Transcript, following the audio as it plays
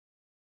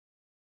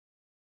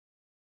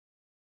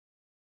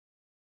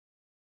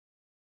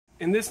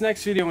In this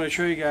next video, I'm going to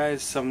show you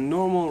guys some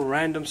normal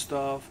random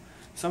stuff.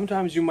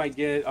 Sometimes you might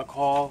get a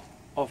call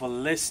of a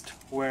list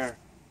where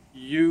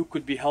you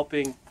could be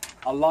helping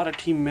a lot of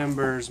team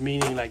members,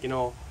 meaning like,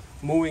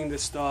 moving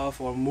this stuff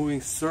or moving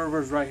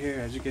servers right here.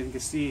 As you can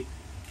see,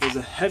 there's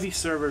a heavy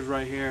servers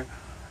right here.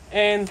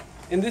 And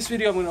in this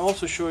video, I'm going to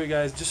also show you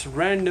guys just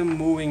random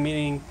moving,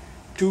 meaning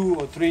 2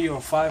 or 3 or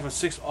 5 or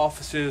 6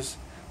 offices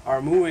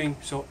are moving.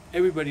 So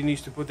everybody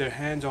needs to put their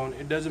hands on.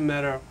 It doesn't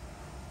matter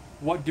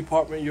what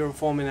department you're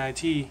from in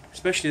IT,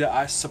 especially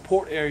the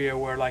support area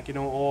where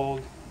all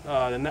the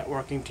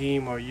networking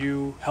team or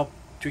you help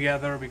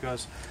together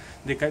because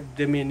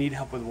they may need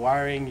help with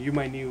wiring. You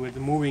might need with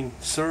moving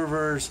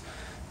servers.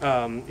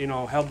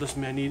 Help desk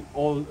may need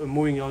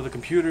moving all the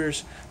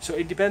computers. So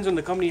it depends on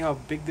the company how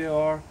big they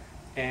are,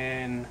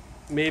 and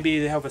maybe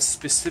they have a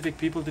specific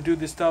people to do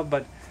this stuff.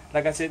 But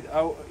like I said,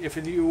 if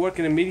you work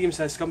in a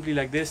medium-sized company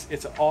like this,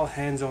 it's an all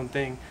hands-on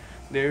thing.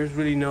 There's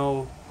really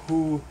no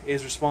who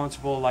is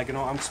responsible,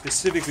 I'm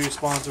specifically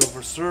responsible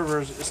for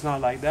servers. It's not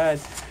like that.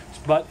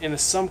 But in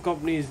some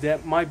companies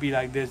that might be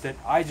like this, that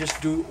I just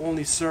do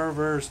only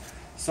servers,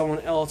 someone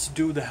else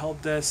do the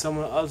help desk,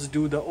 someone else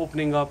do the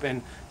opening up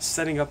and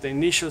setting up the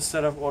initial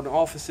setup on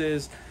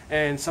offices,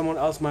 and someone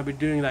else might be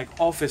doing like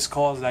office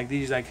calls like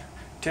these, like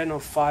 10 or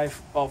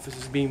 5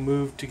 offices being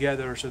moved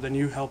together. So then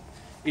you help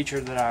each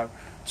other out.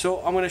 So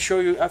I'm going to show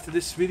you, after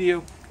this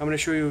video, I'm going to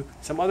show you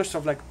some other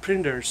stuff like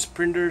printers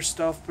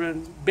stuff,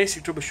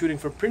 basic troubleshooting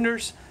for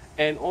printers,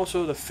 and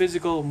also the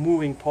physical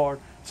moving part.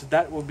 So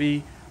that will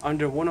be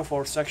under one of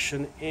our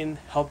section in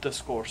help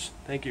desk course.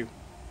 Thank you.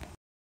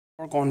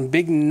 Work on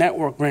big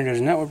network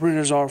printers. Network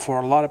printers are for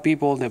a lot of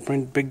people. They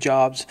print big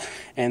jobs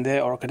and they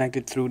are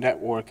connected through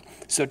network.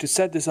 So to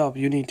set this up,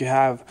 you need to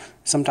have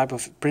some type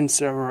of print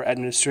server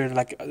administrator,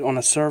 like on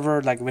a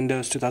server like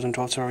Windows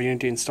 2012 server. You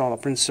need to install a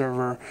print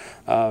server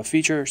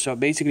feature. So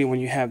basically when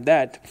you have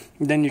that,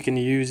 then you can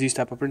use these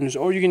type of printers,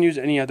 or you can use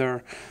any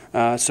other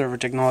server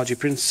technology,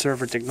 print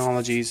server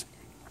technologies,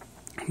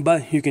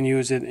 but you can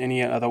use it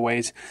any other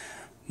ways.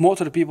 Most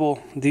of the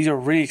people, these are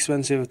really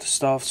expensive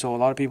stuff, so a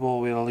lot of people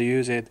will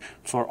use it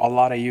for a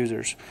lot of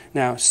users.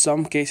 Now,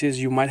 some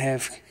cases you might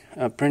have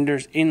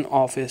printers in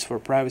office for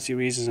privacy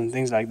reasons and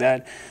things like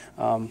that.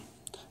 The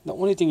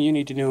only thing you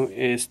need to do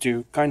is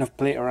to kind of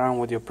play around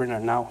with your printer.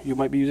 Now, you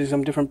might be using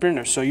some different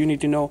printers, so you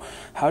need to know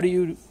how do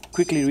you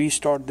quickly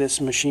restart this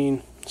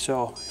machine.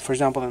 So, for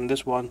example, in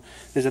this one,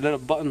 there's a little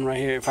button right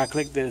here. If I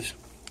click this,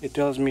 it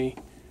tells me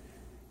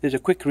there's a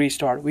quick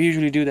restart. We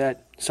usually do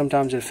that.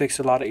 Sometimes it fixes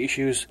a lot of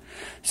issues.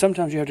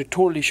 Sometimes you have to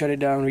totally shut it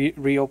down,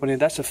 reopen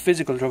it. That's a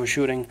physical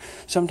troubleshooting.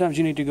 Sometimes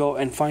you need to go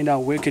and find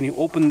out where can you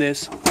open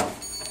this,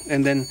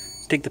 and then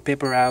take the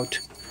paper out,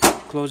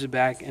 close it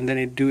back, and then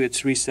it do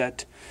its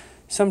reset.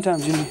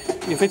 Sometimes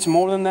if it's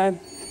more than that,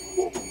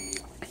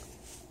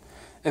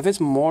 if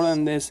it's more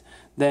than this,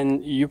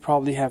 then you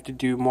probably have to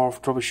do more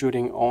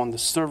troubleshooting on the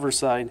server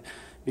side,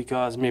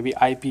 because maybe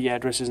IP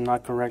address is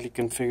not correctly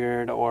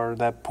configured, or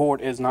that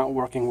port is not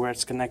working where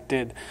it's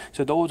connected.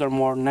 So those are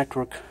more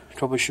network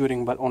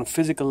troubleshooting. But on a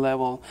physical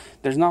level,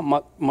 there's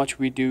not much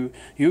we do.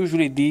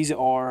 Usually these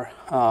are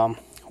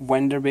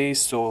vendor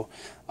based, so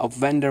a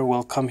vendor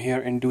will come here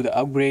and do the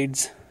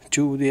upgrades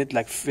to it,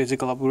 like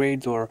physical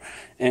upgrades or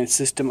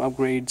system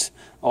upgrades,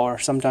 or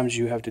sometimes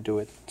you have to do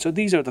it. So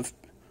these are the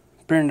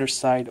printer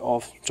side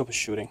of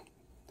troubleshooting.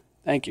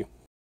 Thank you.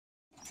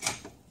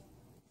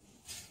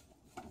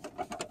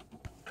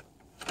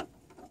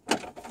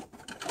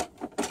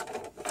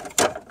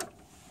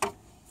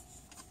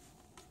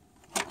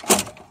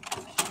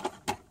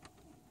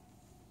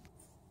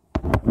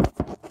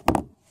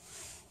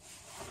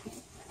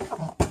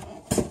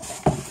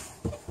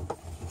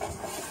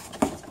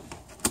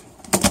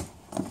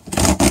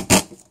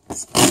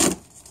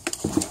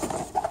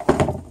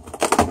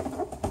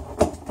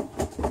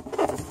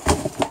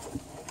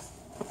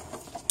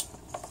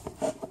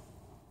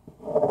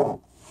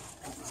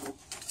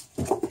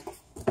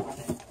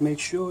 Make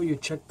sure you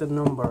check the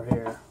number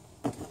here.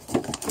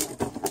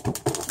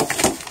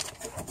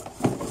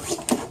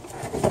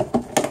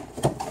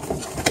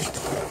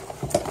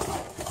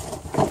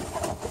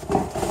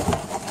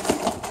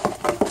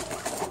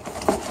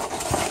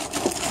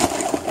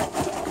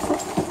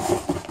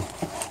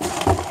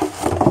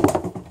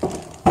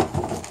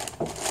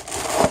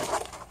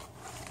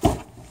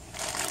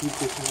 Keep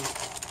this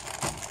in.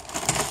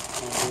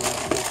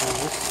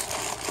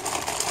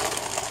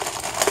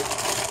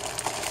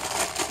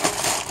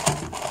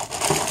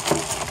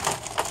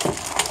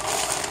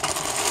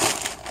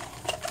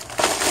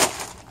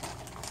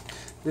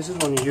 This is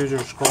when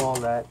users call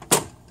that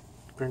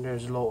printer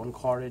is low on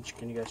cartridge.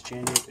 Can you guys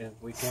change it? And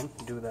we can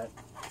do that.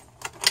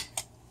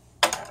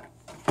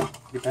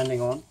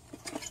 Depending on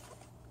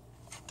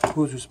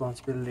whose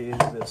responsibility is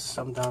this.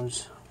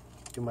 Sometimes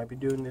you might be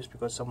doing this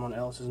because someone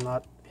else is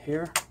not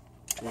here.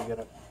 So you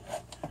gotta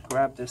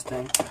grab this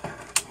thing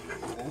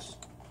like this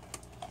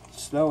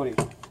slowly,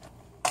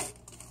 because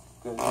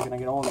you're gonna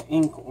get all the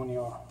ink on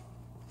your,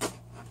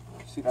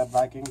 see that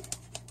black ink?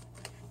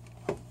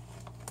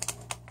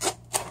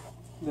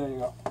 There you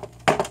go.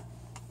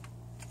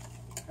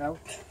 Out.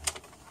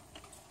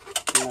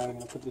 Now I'm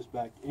gonna put this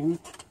back in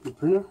the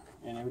printer,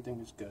 and everything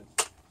is good.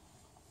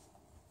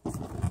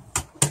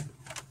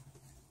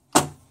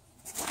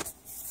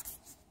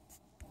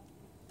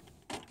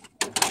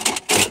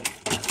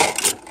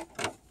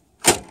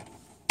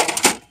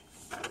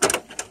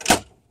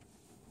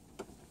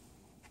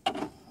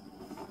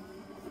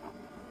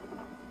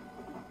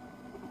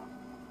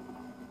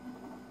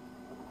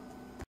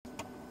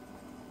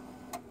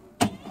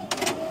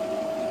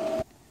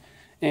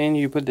 And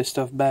you put this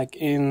stuff back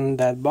in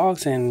that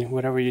box, and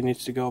whatever you need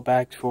to go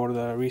back for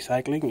the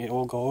recycling, it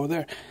will go over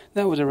there.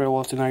 That was a real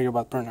world scenario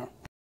about printer.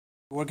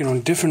 Working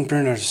on different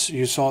printers,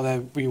 you saw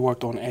that we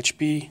worked on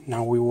HP,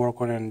 now we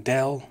work on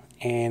Dell,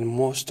 and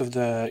most of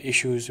the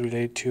issues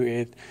related to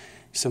it,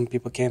 some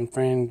people can't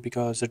print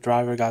because the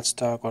driver got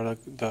stuck, or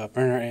the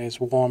printer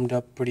is warmed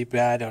up pretty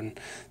bad, and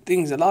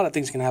a lot of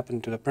things can happen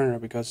to the printer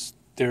because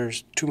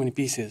there's too many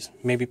pieces,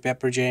 maybe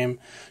pepper jam.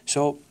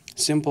 So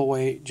simple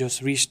way,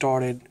 just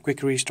restart it.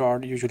 Quick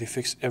restart usually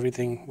fix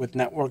everything with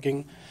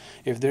networking.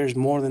 If there's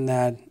more than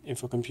that,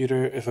 if a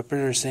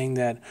printer is saying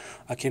that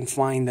I can't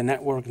find the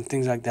network and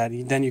things like that,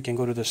 then you can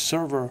go to the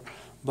server.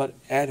 But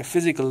at a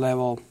physical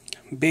level,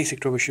 basic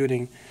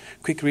troubleshooting,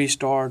 quick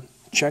restart,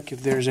 check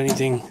if there's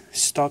anything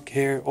stuck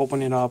here,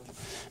 open it up,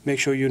 make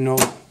sure you know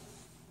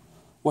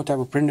what type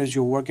of printers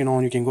you're working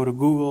on. You can go to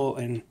Google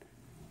and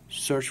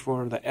search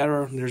for the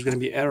error. There's going to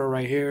be error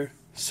right here.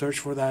 Search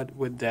for that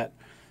with that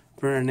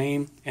printer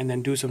name, and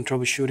then do some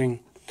troubleshooting.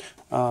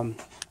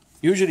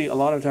 Usually a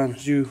lot of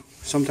times you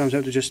sometimes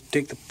have to just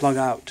take the plug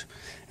out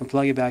and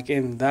plug it back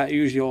in. That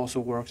usually also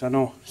works. I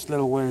know it's a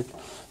little weird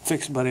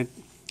fix, but it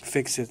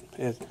fixes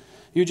it.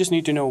 You just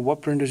need to know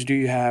what printers do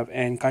you have,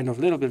 and kind of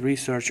a little bit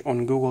research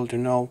on Google to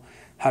know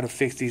how to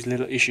fix these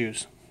little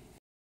issues.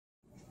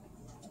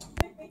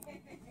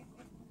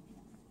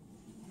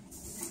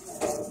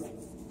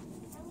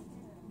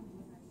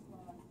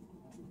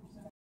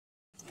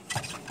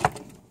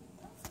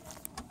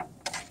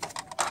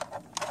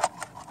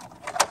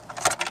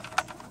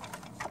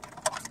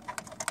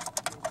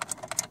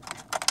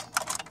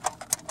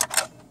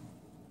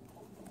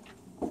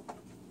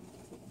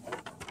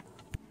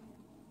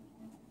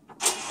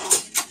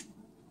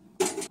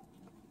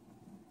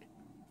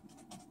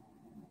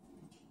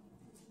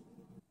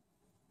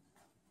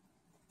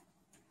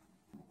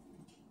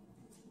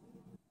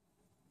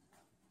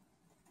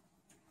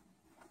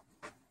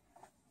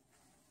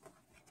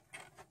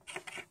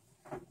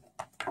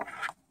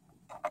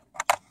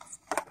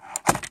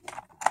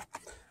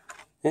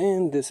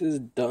 And this is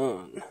done.